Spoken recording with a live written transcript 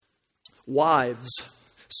Wives,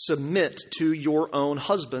 submit to your own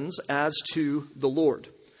husbands as to the Lord.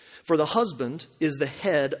 For the husband is the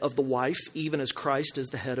head of the wife, even as Christ is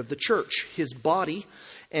the head of the church, his body,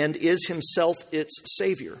 and is himself its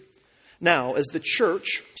Savior. Now, as the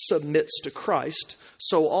church submits to Christ,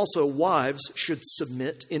 so also wives should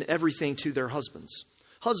submit in everything to their husbands.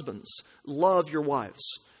 Husbands, love your wives,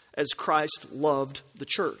 as Christ loved the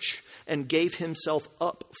church and gave himself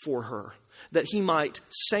up for her, that he might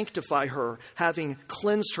sanctify her, having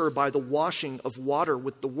cleansed her by the washing of water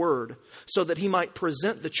with the word, so that he might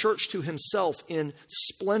present the church to himself in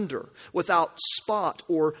splendor, without spot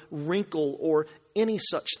or wrinkle or any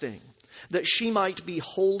such thing, that she might be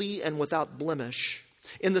holy and without blemish.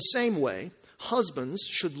 In the same way, husbands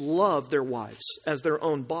should love their wives as their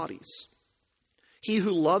own bodies. He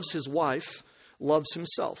who loves his wife loves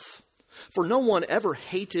himself. For no one ever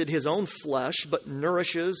hated his own flesh, but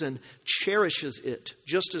nourishes and cherishes it,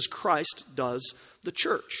 just as Christ does the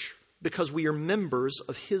church, because we are members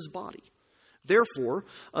of his body. Therefore,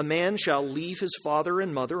 a man shall leave his father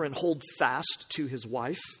and mother and hold fast to his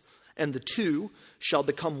wife, and the two shall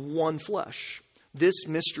become one flesh. This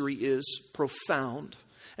mystery is profound,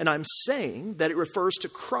 and I'm saying that it refers to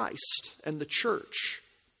Christ and the church.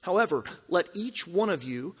 However, let each one of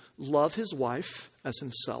you love his wife as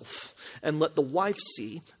himself, and let the wife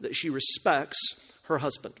see that she respects her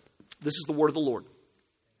husband. This is the word of the Lord.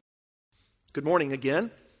 Good morning again.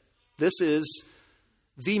 This is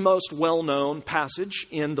the most well-known passage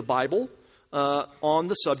in the Bible on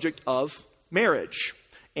the subject of marriage.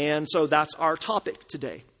 And so that's our topic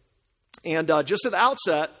today. And just at the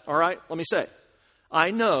outset, all right, let me say, I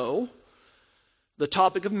know the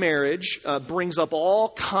topic of marriage brings up all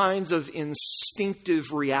kinds of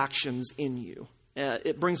instinctive reactions in you.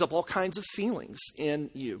 It brings up all kinds of feelings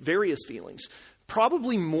in you, various feelings,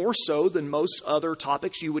 probably more so than most other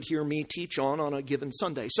topics you would hear me teach on a given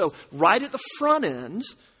Sunday. So right at the front end,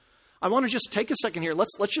 I want to just take a second here.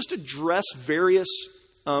 Let's just address various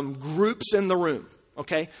groups in the room,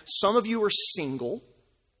 okay? Some of you are single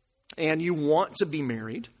and you want to be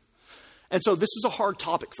married. And so this is a hard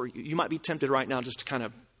topic for you. You might be tempted right now just to kind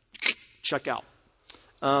of check out.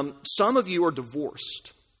 Some of you are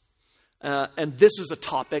divorced. And this is a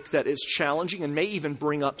topic that is challenging and may even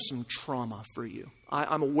bring up some trauma for you.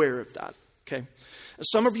 I'm aware of that, okay?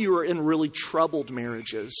 Some of you are in really troubled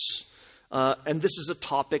marriages. And this is a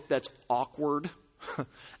topic that's awkward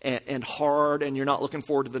and hard, and you're not looking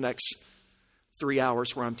forward to the next 3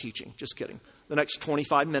 hours where I'm teaching. Just kidding. The next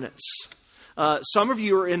 25 minutes. Some of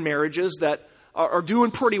you are in marriages that are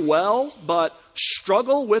doing pretty well, but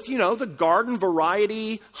struggle with, the garden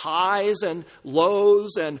variety highs and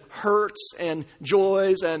lows and hurts and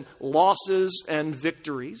joys and losses and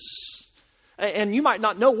victories. And you might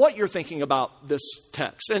not know what you're thinking about this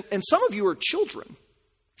text. And some of you are children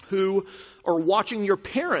who are watching your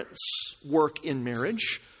parents work in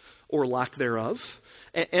marriage or lack thereof.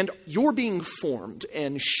 And you're being formed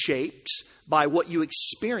and shaped by what you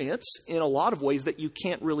experience in a lot of ways that you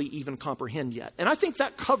can't really even comprehend yet. And I think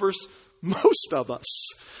that covers most of us.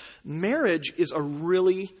 Marriage is a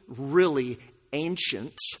really, really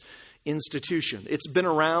ancient institution. It's been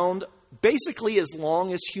around basically as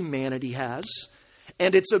long as humanity has,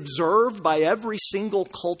 and it's observed by every single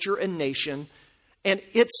culture and nation, and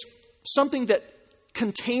it's something that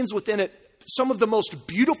contains within it some of the most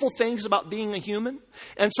beautiful things about being a human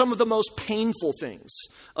and some of the most painful things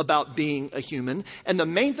about being a human. And the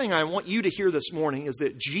main thing I want you to hear this morning is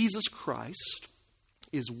that Jesus Christ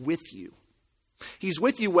is with you. He's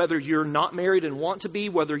with you whether you're not married and want to be,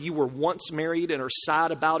 whether you were once married and are sad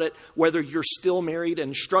about it, whether you're still married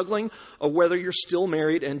and struggling, or whether you're still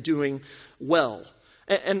married and doing well.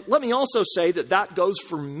 And let me also say that goes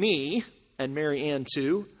for me and Mary Ann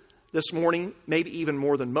too. This morning, maybe even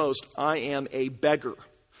more than most, I am a beggar,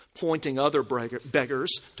 pointing other beggars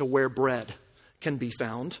to where bread can be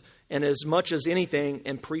found, and as much as anything,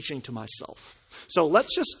 am preaching to myself. So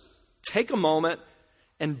let's just take a moment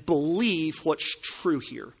and believe what's true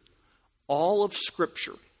here. All of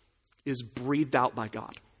Scripture is breathed out by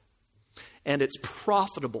God, and it's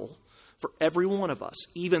profitable for every one of us,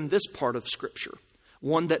 even this part of Scripture.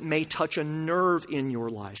 One that may touch a nerve in your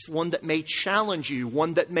life, one that may challenge you,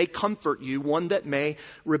 one that may comfort you, one that may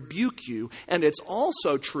rebuke you. And it's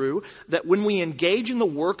also true that when we engage in the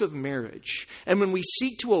work of marriage and when we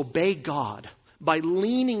seek to obey God by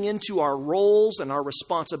leaning into our roles and our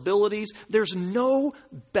responsibilities, there's no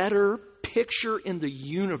better picture in the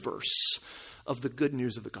universe of the good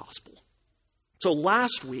news of the gospel. So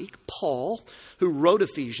last week, Paul, who wrote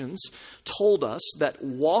Ephesians, told us that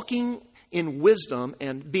walking in wisdom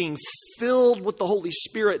and being filled with the Holy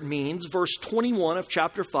Spirit means, verse 21 of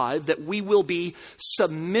chapter 5, that we will be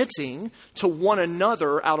submitting to one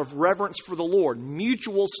another out of reverence for the Lord.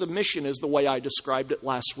 Mutual submission is the way I described it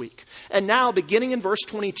last week. And now, beginning in verse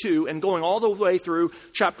 22 and going all the way through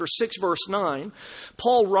chapter 6, verse 9,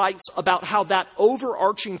 Paul writes about how that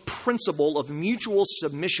overarching principle of mutual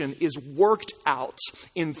submission is worked out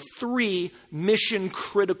in three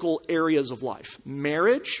mission-critical areas of life: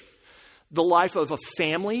 marriage, the life of a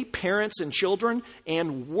family, parents and children,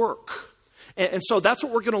 and work. And so that's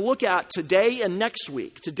what we're going to look at today and next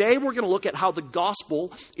week. Today we're going to look at how the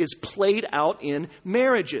gospel is played out in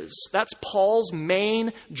marriages. That's Paul's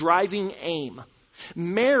main driving aim.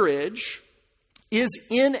 Marriage is,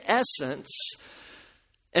 in essence,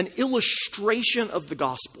 an illustration of the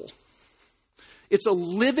gospel. It's a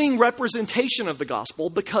living representation of the gospel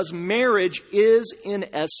because marriage is, in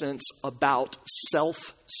essence, about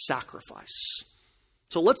self-sacrifice.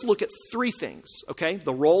 So let's look at three things, okay?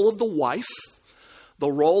 The role of the wife,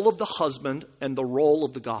 the role of the husband, and the role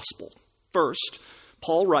of the gospel. First,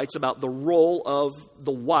 Paul writes about the role of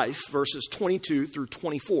the wife, verses 22 through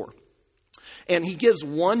 24. And he gives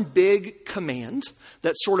one big command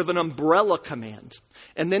that's sort of an umbrella command.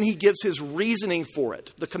 And then he gives his reasoning for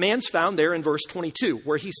it. The command's found there in verse 22,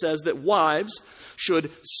 where he says that wives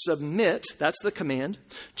should submit, that's the command,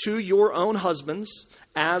 to your own husbands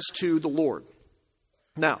as to the Lord.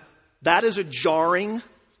 Now, that is a jarring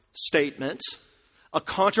statement, a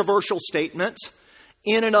controversial statement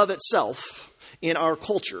in and of itself in our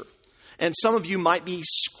culture. And some of you might be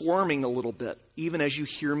squirming a little bit, even as you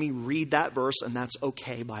hear me read that verse, and that's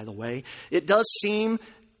okay, by the way. It does seem,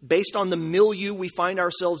 based on the milieu we find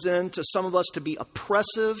ourselves in, to some of us to be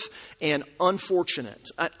oppressive and unfortunate.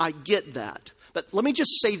 I get that. But let me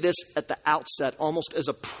just say this at the outset, almost as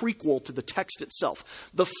a prequel to the text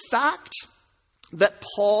itself. The fact that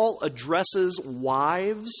Paul addresses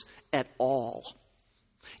wives at all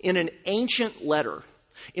in an ancient letter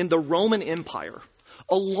in the Roman Empire,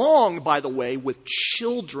 along, by the way, with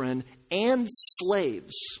children and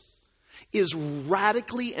slaves, is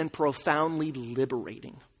radically and profoundly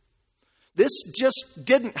liberating. This just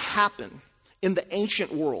didn't happen in the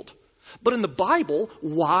ancient world. But in the Bible,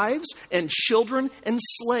 wives and children and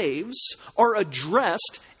slaves are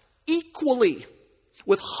addressed equally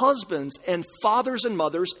with husbands and fathers and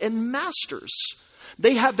mothers and masters.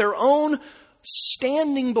 They have their own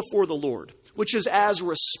standing before the Lord, which is as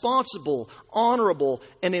responsible, honorable,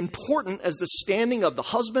 and important as the standing of the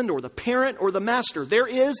husband or the parent or the master. There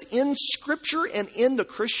is in Scripture and in the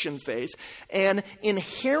Christian faith an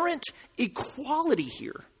inherent equality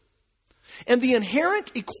here. And the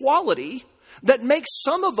inherent equality that makes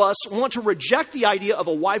some of us want to reject the idea of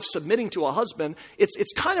a wife submitting to a husband,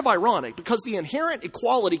 it's kind of ironic because the inherent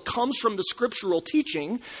equality comes from the scriptural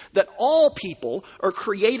teaching that all people are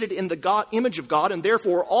created in the image of God, and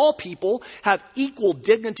therefore all people have equal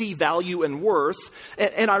dignity, value, and worth.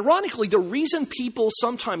 And ironically, the reason people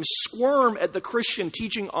sometimes squirm at the Christian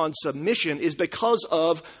teaching on submission is because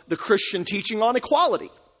of the Christian teaching on equality.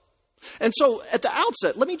 And so at the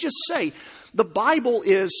outset, let me just say, the Bible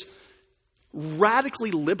is radically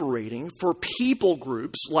liberating for people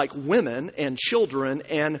groups like women and children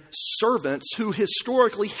and servants who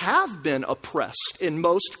historically have been oppressed in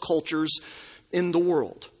most cultures in the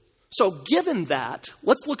world. So given that,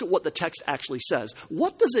 let's look at what the text actually says.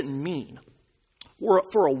 What does it mean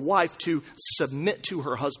for a wife to submit to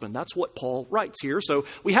her husband? That's what Paul writes here. So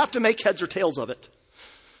we have to make heads or tails of it.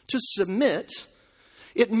 To submit,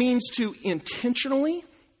 it means to intentionally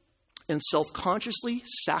and self-consciously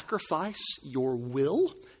sacrifice your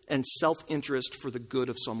will and self-interest for the good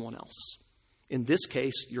of someone else. In this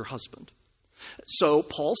case, your husband. So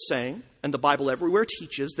Paul's saying, and the Bible everywhere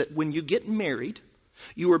teaches, that when you get married,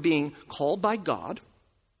 you are being called by God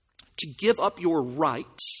to give up your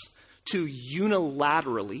rights to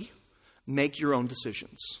unilaterally make your own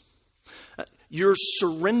decisions. You're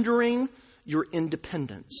surrendering your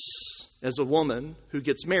independence as a woman who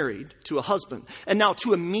gets married to a husband. And now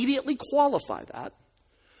to immediately qualify that,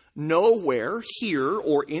 nowhere here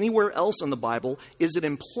or anywhere else in the Bible is it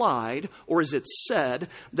implied or is it said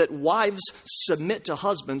that wives submit to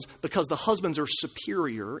husbands because the husbands are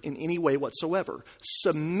superior in any way whatsoever.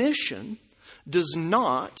 Submission does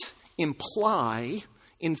not imply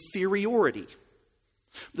inferiority.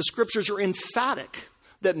 The scriptures are emphatic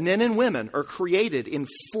that men and women are created in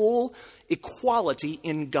full equality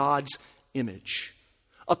in God's image.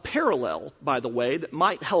 A parallel, by the way, that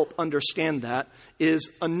might help understand that is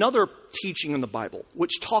another teaching in the Bible,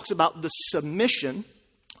 which talks about the submission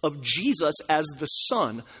of Jesus as the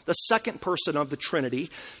Son, the second person of the Trinity,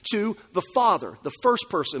 to the Father, the first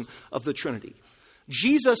person of the Trinity.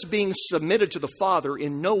 Jesus being submitted to the Father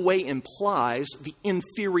in no way implies the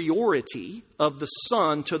inferiority of the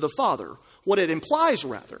Son to the Father. What it implies,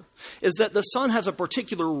 rather, is that the Son has a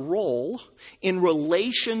particular role in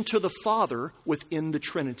relation to the Father within the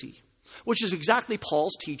Trinity, which is exactly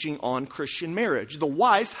Paul's teaching on Christian marriage. The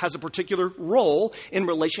wife has a particular role in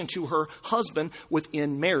relation to her husband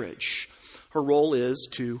within marriage. Her role is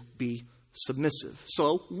to be submissive.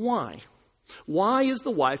 So why? Why is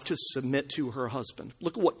the wife to submit to her husband?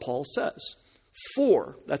 Look at what Paul says.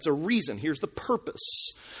 For, that's a reason. Here's the purpose.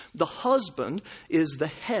 The husband is the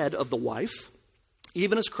head of the wife,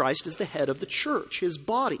 even as Christ is the head of the church, his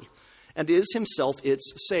body, and is himself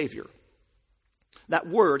its Savior. That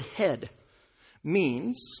word, head,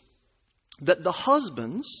 means that the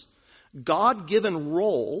husband's God-given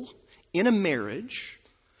role in a marriage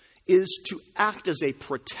is to act as a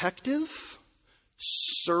protective,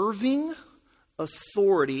 serving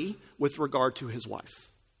authority with regard to his wife.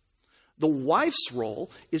 The wife's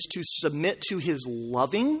role is to submit to his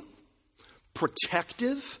loving,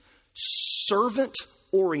 protective,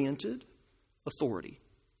 servant-oriented authority.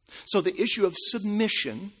 So the issue of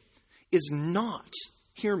submission is not,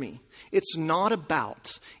 hear me, it's not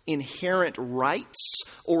about inherent rights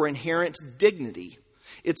or inherent dignity.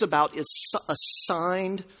 It's about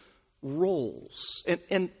assigned roles.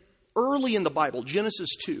 And early in the Bible,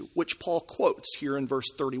 Genesis 2, which Paul quotes here in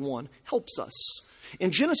verse 31, helps us.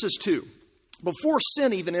 In Genesis 2, before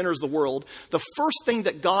sin even enters the world, the first thing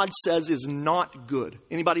that God says is not good.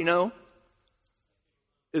 Anybody know?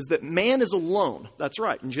 Is that man is alone. That's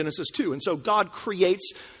right, in Genesis 2. And so God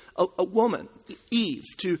creates a woman, Eve,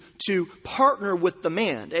 to partner with the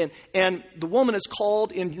man. And the woman is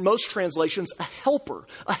called, in most translations, a helper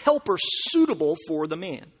suitable for the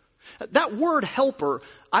man. That word helper,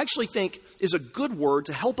 I actually think, is a good word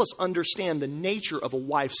to help us understand the nature of a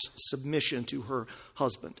wife's submission to her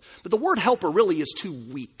husband. But the word helper really is too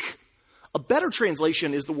weak. A better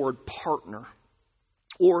translation is the word partner,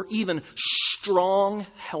 or even strong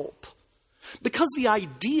help. Because the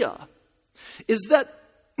idea is that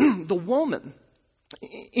the woman,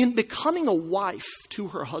 in becoming a wife to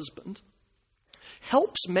her husband,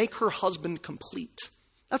 helps make her husband complete.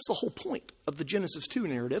 That's the whole point of the Genesis 2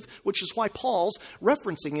 narrative, which is why Paul's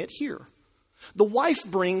referencing it here. The wife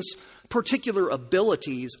brings particular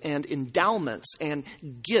abilities and endowments and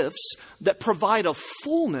gifts that provide a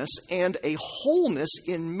fullness and a wholeness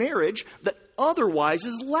in marriage that otherwise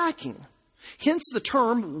is lacking. Hence the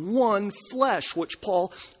term one flesh, which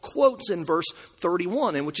Paul quotes in verse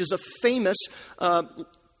 31, and which is a famous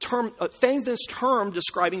term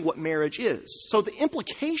describing what marriage is. So the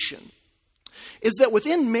implication is that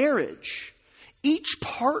within marriage, each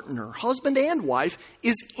partner, husband and wife,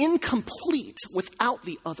 is incomplete without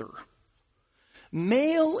the other.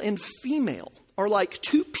 Male and female are like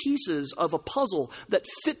two pieces of a puzzle that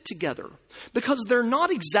fit together because they're not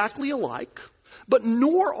exactly alike, but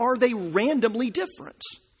nor are they randomly different.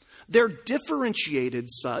 They're differentiated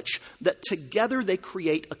such that together they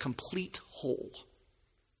create a complete whole.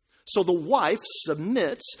 So the wife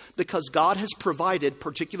submits because God has provided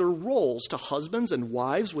particular roles to husbands and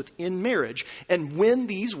wives within marriage. And when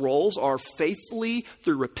these roles are faithfully,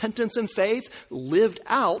 through repentance and faith, lived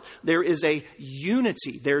out, there is a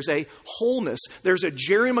unity, there's a wholeness, there's a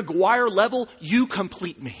Jerry Maguire level, you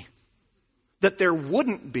complete me, that there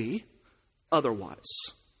wouldn't be otherwise.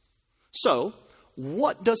 So,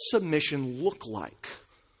 what does submission look like?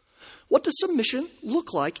 What does submission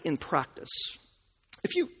look like in practice?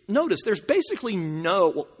 If you notice, there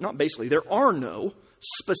are no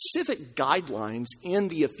specific guidelines in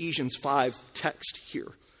the Ephesians 5 text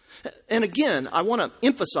here. And again, I want to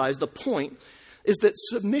emphasize the point is that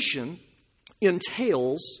submission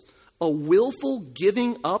entails a willful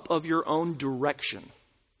giving up of your own direction.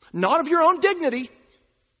 Not of your own dignity,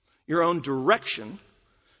 your own direction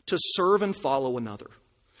to serve and follow another.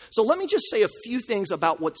 So let me just say a few things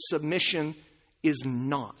about what submission is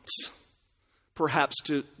not, perhaps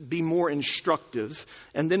to be more instructive,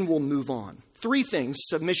 and then we'll move on. 3 things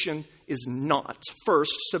submission is not.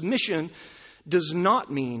 First, submission does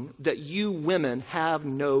not mean that you women have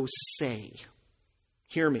no say.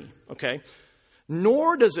 Hear me, okay?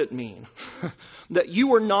 Nor does it mean that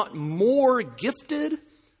you are not more gifted,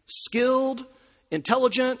 skilled,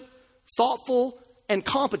 intelligent, thoughtful, and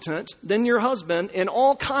competent than your husband in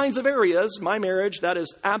all kinds of areas. My marriage, that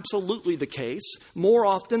is absolutely the case, more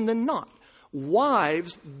often than not.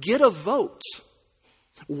 Wives get a vote.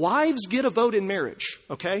 Wives get a vote in marriage,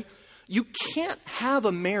 okay? You can't have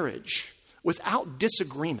a marriage without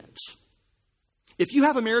disagreement. If you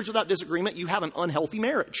have a marriage without disagreement, you have an unhealthy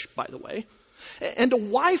marriage, by the way. And a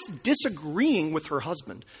wife disagreeing with her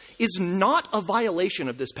husband is not a violation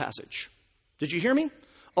of this passage. Did you hear me?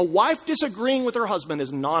 A wife disagreeing with her husband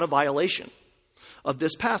is not a violation of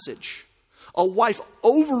this passage. A wife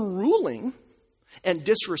overruling and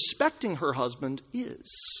disrespecting her husband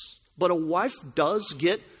is. But a wife does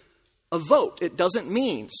get a vote. It doesn't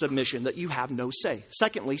mean submission, that you have no say.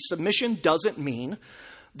 Secondly, submission doesn't mean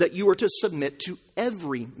that you are to submit to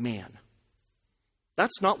every man.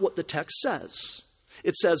 That's not what the text says.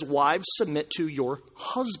 It says, wives, submit to your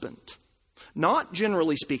husband. Not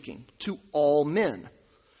generally speaking, to all men.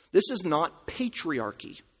 This is not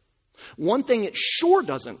patriarchy. One thing it sure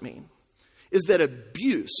doesn't mean is that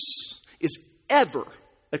abuse is ever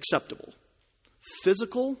acceptable.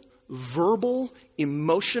 Physical, verbal,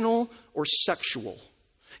 emotional, or sexual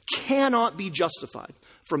cannot be justified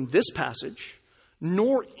from this passage,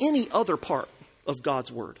 nor any other part of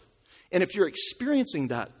God's word. And if you're experiencing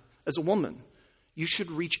that as a woman, you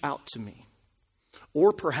should reach out to me,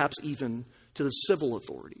 or perhaps even to the civil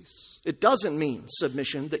authorities. It doesn't mean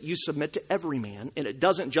submission that you submit to every man, and it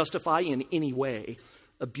doesn't justify in any way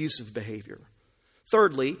abusive behavior.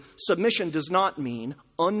 Thirdly, submission does not mean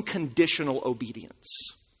unconditional obedience.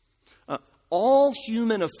 All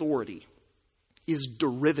human authority is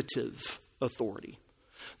derivative authority.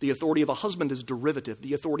 The authority of a husband is derivative.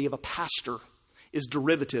 The authority of a pastor is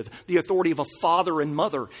derivative. The authority of a father and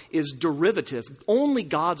mother is derivative. Only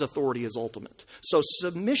God's authority is ultimate. So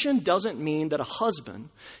submission doesn't mean that a husband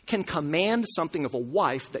can command something of a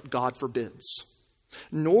wife that God forbids.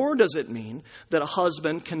 Nor does it mean that a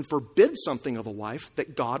husband can forbid something of a wife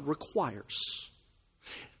that God requires.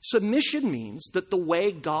 Submission means that the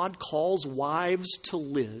way God calls wives to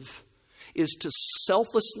live is to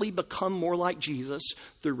selflessly become more like Jesus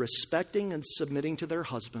through respecting and submitting to their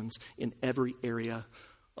husbands in every area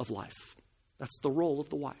of life. That's the role of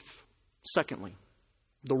the wife. Secondly,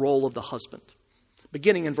 the role of the husband.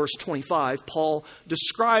 Beginning in verse 25, Paul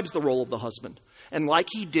describes the role of the husband. And like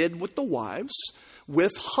he did with the wives,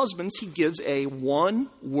 with husbands, he gives a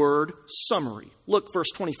one-word summary. Look, verse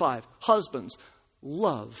 25. Husbands,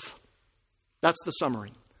 love. That's the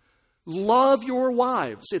summary. Love your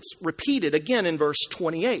wives. It's repeated again in verse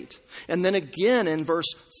 28 and then again in verse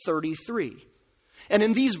 33. And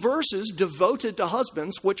in these verses devoted to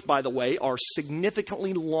husbands, which, by the way, are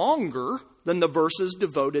significantly longer than the verses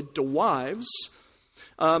devoted to wives,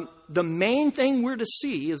 the main thing we're to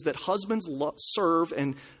see is that husbands serve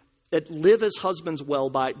and live as husbands well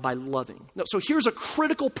by loving. So here's a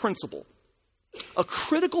critical principle. A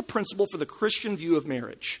critical principle for the Christian view of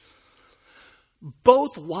marriage.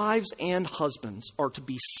 Both wives and husbands are to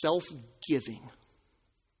be self-giving,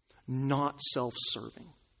 not self-serving.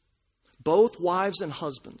 Both wives and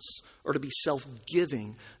husbands are to be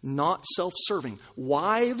self-giving, not self-serving.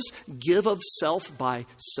 Wives give of self by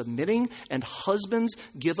submitting, and husbands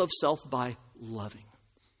give of self by loving.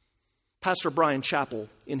 Pastor Brian Chappell,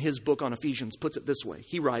 in his book on Ephesians, puts it this way.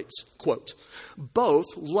 He writes, quote, "Both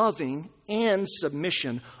loving and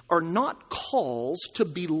submission are not calls to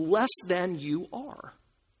be less than you are.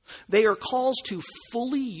 They are calls to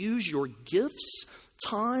fully use your gifts,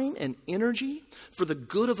 time, and energy for the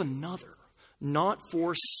good of another, not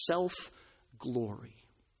for self-glory."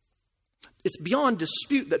 It's beyond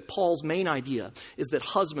dispute that Paul's main idea is that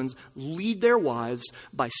husbands lead their wives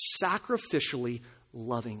by sacrificially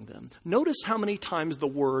loving them. Notice how many times the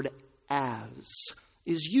word "as"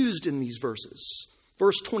 is used in these verses.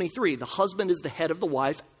 Verse 23, the husband is the head of the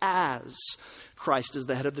wife as Christ is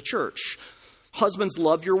the head of the church. Husbands,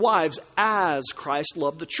 love your wives as Christ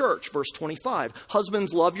loved the church. Verse 25.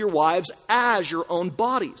 Husbands, love your wives as your own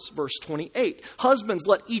bodies. Verse 28. Husbands,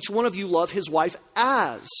 let each one of you love his wife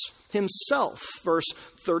as himself. Verse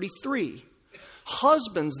 33.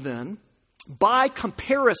 Husbands, then, by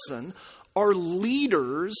comparison, are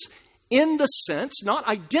leaders in the sense, not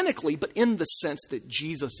identically, but in the sense that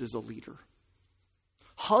Jesus is a leader.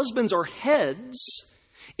 Husbands are heads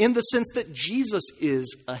in the sense that Jesus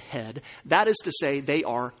is a head. That is to say, they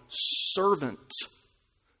are servant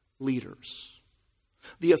leaders.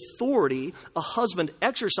 The authority a husband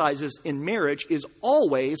exercises in marriage is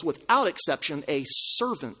always, without exception, a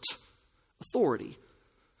servant authority.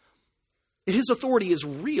 His authority is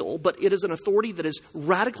real, but it is an authority that is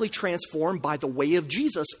radically transformed by the way of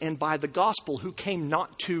Jesus and by the gospel, who came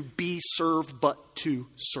not to be served, but to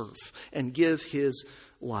serve and give his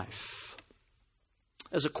life.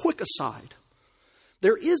 As a quick aside,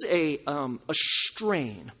 there is a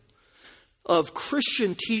strain of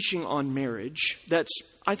Christian teaching on marriage that's,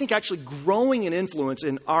 I think, actually growing in influence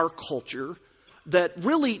in our culture that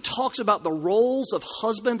really talks about the roles of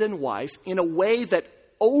husband and wife in a way that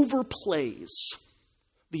overplays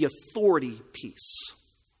the authority piece.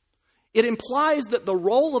 It implies that the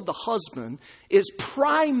role of the husband is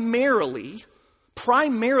primarily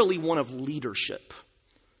one of leadership.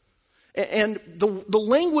 And the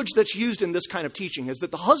language that's used in this kind of teaching is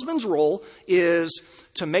that the husband's role is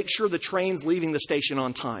to make sure the train's leaving the station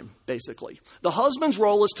on time, basically. The husband's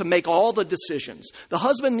role is to make all the decisions. The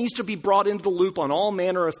husband needs to be brought into the loop on all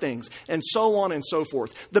manner of things, and so on and so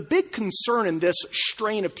forth. The big concern in this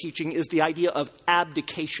strain of teaching is the idea of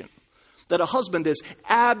abdication. That a husband is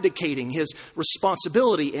abdicating his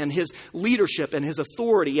responsibility and his leadership and his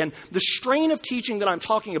authority. And the strain of teaching that I'm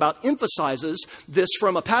talking about emphasizes this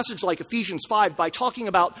from a passage like Ephesians 5 by talking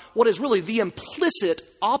about what is really the implicit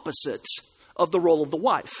opposite of the role of the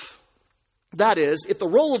wife. That is, if the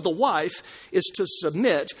role of the wife is to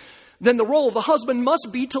submit, then the role of the husband must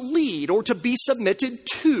be to lead or to be submitted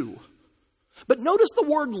to. But notice the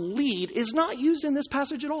word lead is not used in this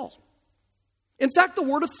passage at all. In fact, the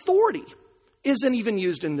word authority isn't even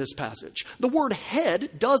used in this passage. The word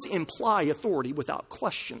head does imply authority without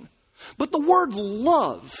question. But the word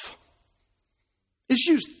love is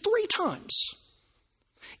used 3 times.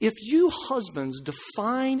 If you husbands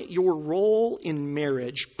define your role in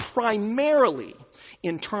marriage primarily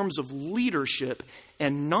in terms of leadership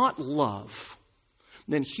and not love,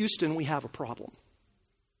 then Houston, we have a problem.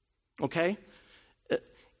 Okay?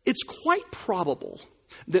 It's quite probable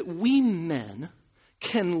that we men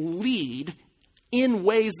can lead in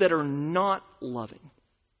ways that are not loving.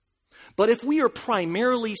 But if we are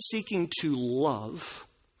primarily seeking to love,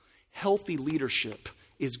 healthy leadership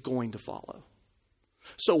is going to follow.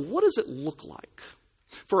 So what does it look like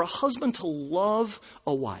for a husband to love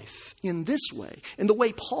a wife in this way, in the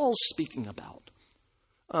way Paul's speaking about?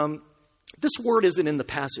 This word isn't in the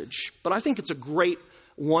passage, but I think it's a great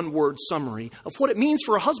one-word summary of what it means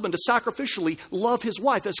for a husband to sacrificially love his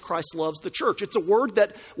wife as Christ loves the church. It's a word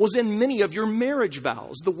that was in many of your marriage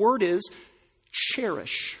vows. The word is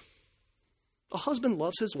cherish. A husband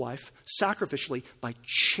loves his wife sacrificially by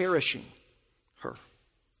cherishing her.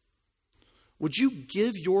 Would you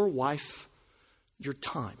give your wife your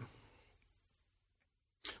time?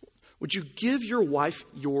 Would you give your wife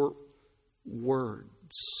your words?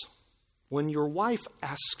 When your wife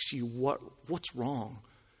asks you what's wrong,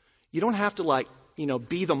 you don't have to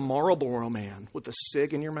be the Marlboro man with the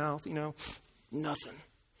cig in your mouth, nothing.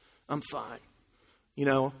 I'm fine.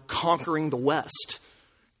 Conquering the West.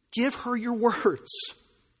 Give her your words.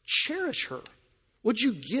 Cherish her. Would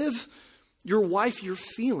you give your wife your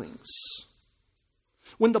feelings?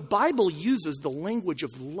 When the Bible uses the language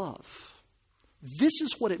of love, this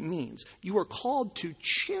is what it means. You are called to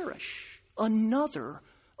cherish another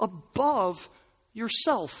above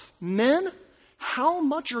yourself. Men, how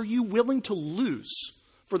much are you willing to lose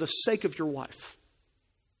for the sake of your wife?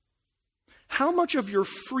 How much of your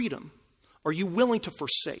freedom are you willing to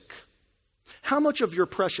forsake? How much of your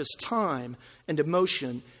precious time and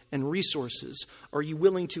emotion and resources are you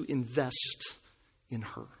willing to invest in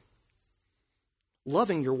her?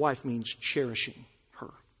 Loving your wife means cherishing her.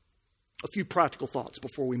 A few practical thoughts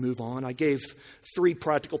before we move on. I gave 3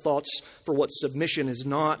 practical thoughts for what submission is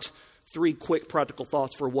not, 3 quick practical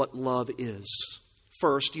thoughts for what love is.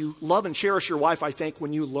 First, you love and cherish your wife, I think,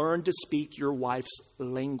 when you learn to speak your wife's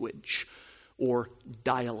language or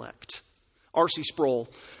dialect. R.C. Sproul,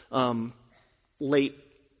 late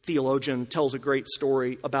theologian, tells a great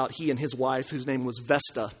story about he and his wife, whose name was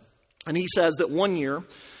Vesta. And he says that one year,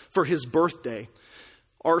 for his birthday,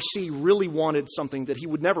 R.C. really wanted something that he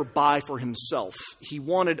would never buy for himself. He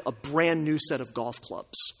wanted a brand new set of golf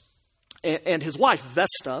clubs. And his wife,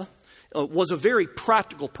 Vesta, was a very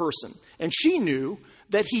practical person. And she knew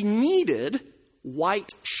that he needed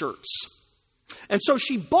white shirts. And so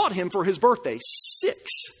she bought him for his birthday 6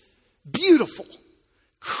 beautiful,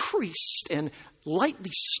 creased, and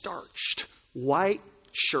lightly starched white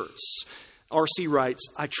shirts. R.C. writes,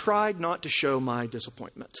 I tried not to show my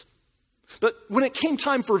disappointment. But when it came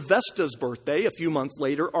time for Vesta's birthday, a few months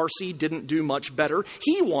later, R.C. didn't do much better.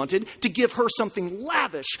 He wanted to give her something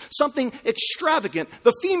lavish, something extravagant,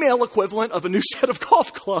 the female equivalent of a new set of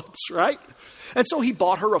golf clubs, right? And so he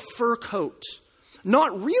bought her a fur coat,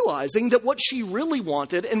 not realizing that what she really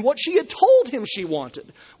wanted and what she had told him she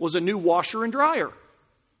wanted was a new washer and dryer,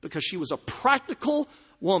 because she was a practical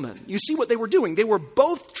woman. You see what they were doing? They were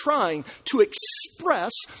both trying to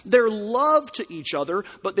express their love to each other,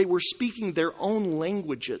 but they were speaking their own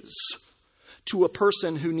languages to a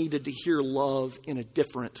person who needed to hear love in a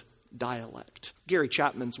different dialect. Gary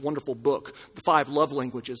Chapman's wonderful book, The 5 Love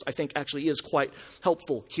Languages, I think actually is quite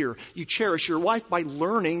helpful here. You cherish your wife by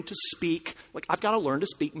learning to speak, like I've got to learn to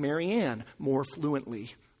speak Marianne more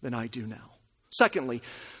fluently than I do now. Secondly,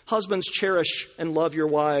 husbands, cherish and love your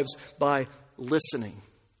wives by listening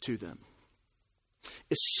to them,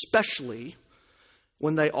 especially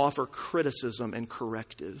when they offer criticism and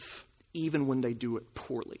corrective, even when they do it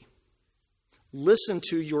poorly. Listen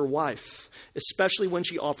to your wife, especially when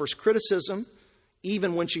she offers criticism,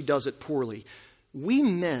 even when she does it poorly. We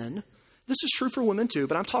men, this is true for women too,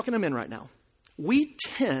 but I'm talking to men right now. We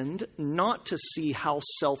tend not to see how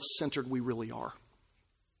self-centered we really are.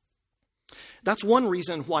 That's one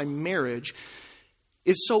reason why marriage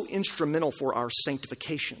is so instrumental for our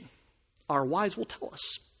sanctification. Our wives will tell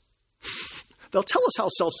us. They'll tell us how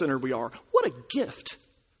self-centered we are. What a gift.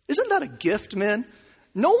 Isn't that a gift, men?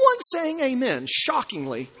 No one's saying amen,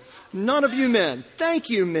 shockingly. None of you men. Thank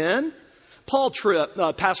you, men.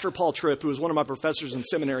 Pastor Paul Tripp, who was one of my professors in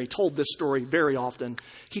seminary, told this story very often.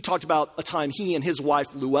 He talked about a time he and his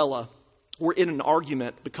wife, Luella, were in an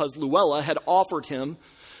argument because Luella had offered him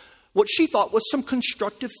what she thought was some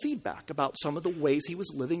constructive feedback about some of the ways he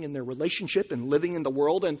was living in their relationship and living in the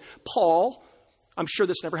world. And Paul, I'm sure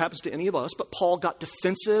this never happens to any of us, but Paul got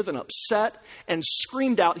defensive and upset and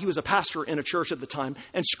screamed out. He was a pastor in a church at the time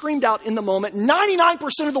and screamed out in the moment, 99%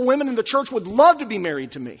 of the women in the church would love to be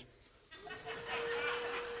married to me.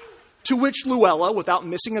 To which Luella, without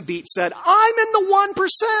missing a beat, said, I'm in the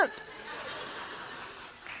 1%.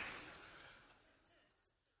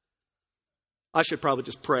 I should probably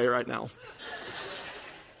just pray right now.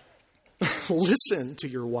 Listen to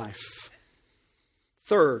your wife.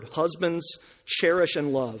 Third, husbands, cherish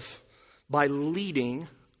and love by leading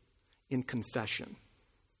in confession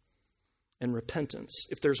and repentance.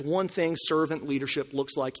 If there's one thing servant leadership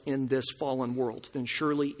looks like in this fallen world, then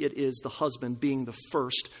surely it is the husband being the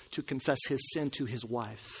first to confess his sin to his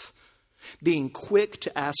wife, being quick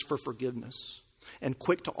to ask for forgiveness and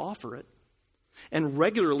quick to offer it, and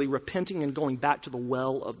regularly repenting and going back to the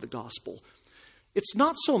well of the gospel. It's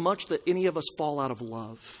not so much that any of us fall out of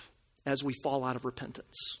love as we fall out of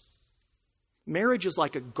repentance. Marriage is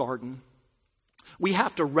like a garden. We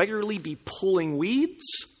have to regularly be pulling weeds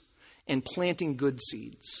and planting good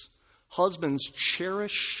seeds. Husbands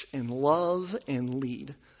cherish and love and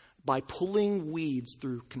lead by pulling weeds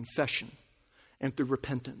through confession and through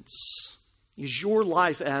repentance. Is your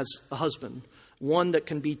life as a husband one that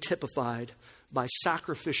can be typified by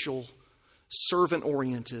sacrificial,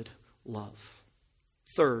 servant-oriented love?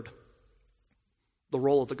 Third, the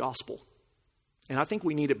role of the gospel. And I think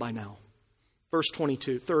we need it by now. Verse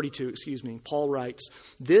 32, Paul writes,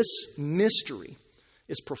 this mystery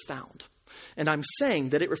is profound. And I'm saying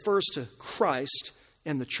that it refers to Christ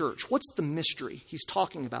and the church. What's the mystery he's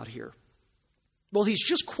talking about here? Well, he's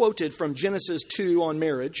just quoted from Genesis 2 on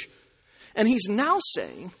marriage. And he's now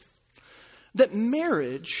saying that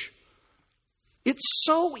marriage, it's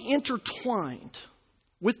so intertwined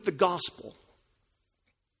with the gospel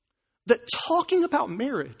that talking about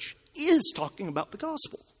marriage is talking about the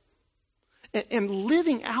gospel. And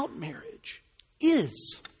living out marriage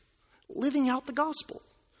is living out the gospel.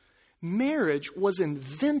 Marriage was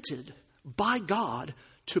invented by God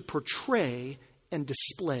to portray and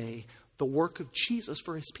display the work of Jesus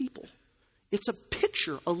for his people. It's a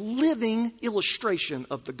picture, a living illustration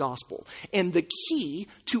of the gospel. And the key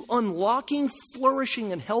to unlocking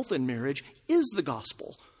flourishing and health in marriage is the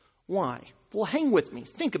gospel. Why? Well, hang with me.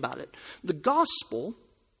 Think about it. The gospel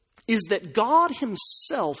is that God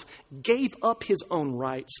himself gave up his own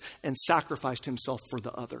rights and sacrificed himself for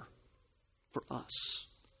the other, for us.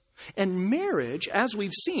 And marriage, as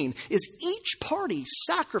we've seen, is each party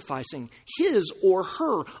sacrificing his or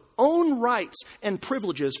her own rights and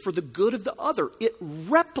privileges for the good of the other. It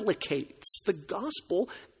replicates the gospel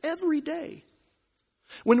every day.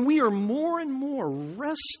 When we are more and more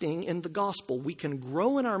resting in the gospel, we can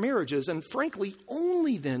grow in our marriages, and frankly,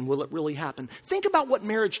 only then will it really happen. Think about what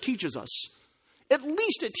marriage teaches us. At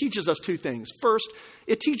least it teaches us two things. First,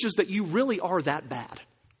 it teaches that you really are that bad.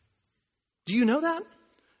 Do you know that?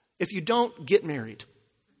 If you don't, get married.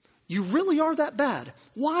 You really are that bad.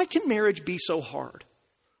 Why can marriage be so hard?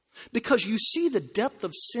 Because you see the depth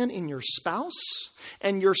of sin in your spouse,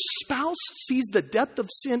 and your spouse sees the depth of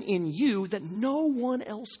sin in you that no one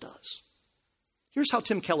else does. Here's how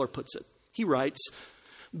Tim Keller puts it. He writes,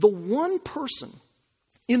 the one person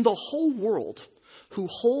in the whole world who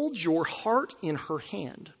holds your heart in her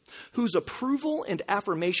hand, whose approval and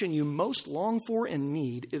affirmation you most long for and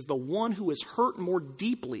need, is the one who is hurt more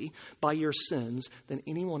deeply by your sins than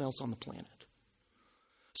anyone else on the planet.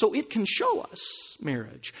 So it can show us,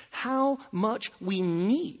 marriage, how much we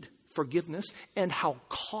need forgiveness and how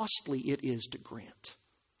costly it is to grant.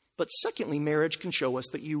 But secondly, marriage can show us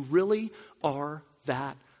that you really are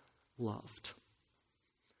that loved.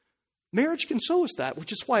 Marriage can show us that,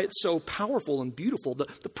 which is why it's so powerful and beautiful. The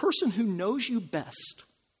person who knows you best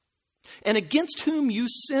and against whom you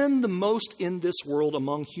sin the most in this world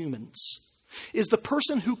among humans is the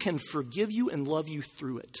person who can forgive you and love you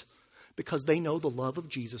through it because they know the love of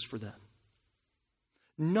Jesus for them.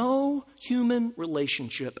 No human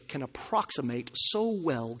relationship can approximate so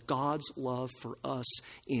well God's love for us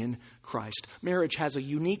in Christ. Marriage has a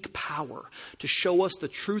unique power to show us the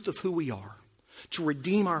truth of who we are, to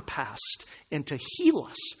redeem our past, and to heal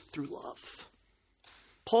us through love.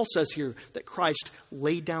 Paul says here that Christ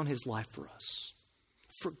laid down his life for us,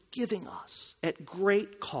 forgiving us at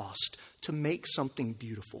great cost to make something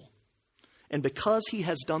beautiful. And because he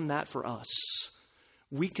has done that for us,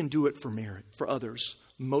 we can do it for marriage, for others,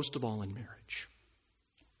 most of all in marriage.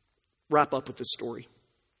 Wrap up with this story.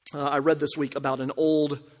 I read this week about an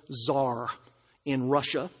old czar in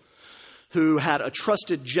Russia who had a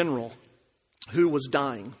trusted general who was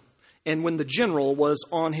dying. And when the general was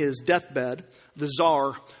on his deathbed, the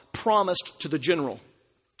czar promised to the general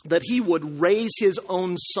that he would raise his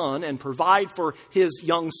own son and provide for his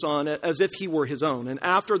young son as if he were his own. And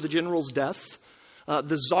after the general's death,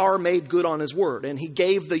 the czar made good on his word, and he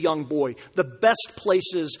gave the young boy the best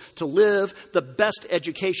places to live, the best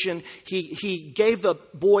education. He gave the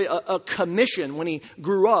boy a commission when he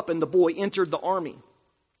grew up and the boy entered the army.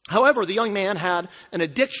 However, the young man had an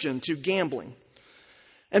addiction to gambling.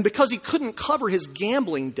 And because he couldn't cover his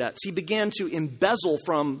gambling debts, he began to embezzle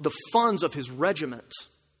from the funds of his regiment.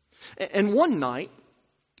 And one night,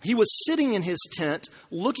 he was sitting in his tent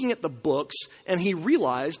looking at the books, and he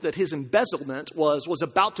realized that his embezzlement was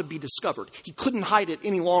about to be discovered. He couldn't hide it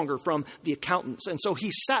any longer from the accountants. And so he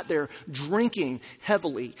sat there drinking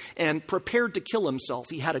heavily and prepared to kill himself.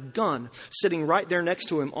 He had a gun sitting right there next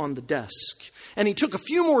to him on the desk. And he took a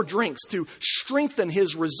few more drinks to strengthen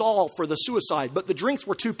his resolve for the suicide. But the drinks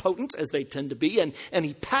were too potent, as they tend to be, and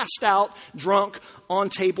he passed out drunk on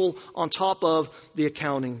table on top of the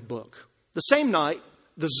accounting book. The same night,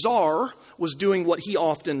 the czar was doing what he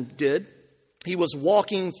often did. He was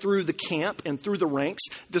walking through the camp and through the ranks,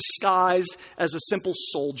 disguised as a simple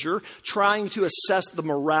soldier, trying to assess the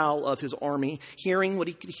morale of his army, hearing what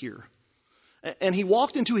he could hear. And he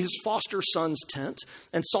walked into his foster son's tent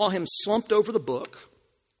and saw him slumped over the book.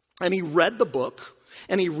 And he read the book,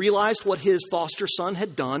 and he realized what his foster son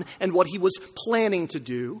had done and what he was planning to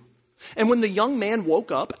do. And when the young man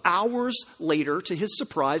woke up, hours later, to his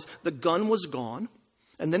surprise, the gun was gone.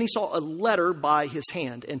 And then he saw a letter by his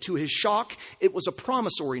hand. And to his shock, it was a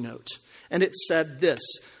promissory note. And it said this: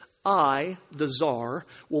 I, the czar,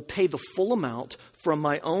 will pay the full amount from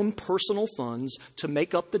my own personal funds to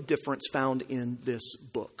make up the difference found in this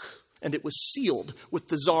book. And it was sealed with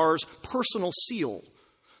the czar's personal seal.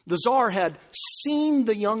 The czar had seen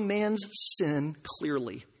the young man's sin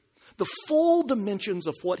clearly, the full dimensions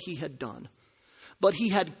of what he had done. But he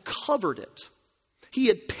had covered it. He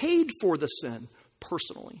had paid for the sin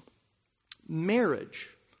personally.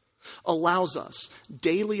 Marriage allows us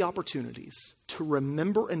daily opportunities to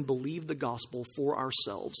remember and believe the gospel for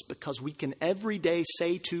ourselves, because we can every day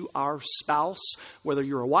say to our spouse, whether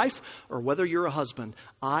you're a wife or whether you're a husband,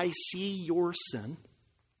 I see your sin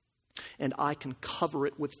and I can cover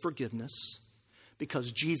it with forgiveness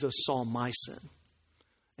because Jesus saw my sin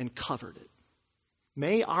and covered it.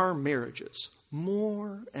 May our marriages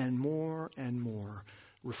more and more and more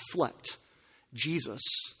reflect Jesus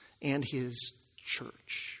and his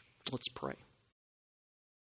church. Let's pray.